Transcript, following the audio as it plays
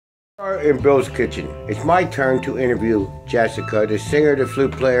In Bill's kitchen, it's my turn to interview Jessica, the singer, the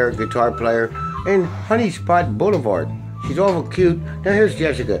flute player, guitar player in Honey Spot Blvd. She's awful cute. Now here's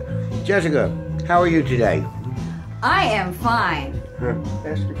Jessica. Jessica, how are you today? I am fine.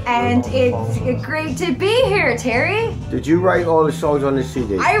 And it's great to be here, Terry. Did you write all the songs on the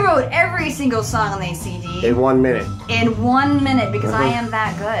CD? I wrote every single song on the CD. In 1 minute? In 1 minute, because I am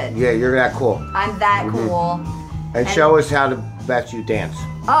that good. Yeah, you're that cool. I'm that cool. And show us how the best you dance.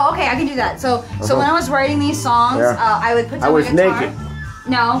 Oh, okay, I can do that. So when I was writing these songs, I would put down my guitar. Naked.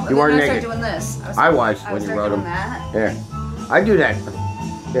 No, you weren't naked. I started doing this. I was when you wrote them. That. Yeah, I do that.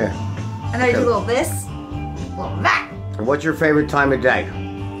 Yeah. And then I do a little this, a little that. And what's your favorite time of day?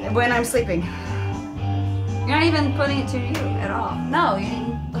 When I'm sleeping. You're not even putting it to you at all. No, you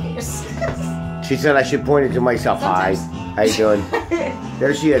didn't look at yourself. She said I should point it to myself. Sometimes. Hi, how you doing?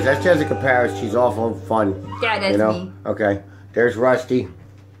 There she is. That's Jessica Paris. She's awful fun. Yeah, that's me. Okay. There's Rusty,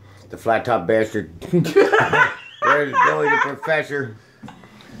 the flat top bastard. There's Billy the professor.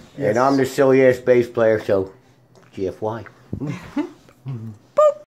 Yes. And I'm the silly ass bass player, so GFY.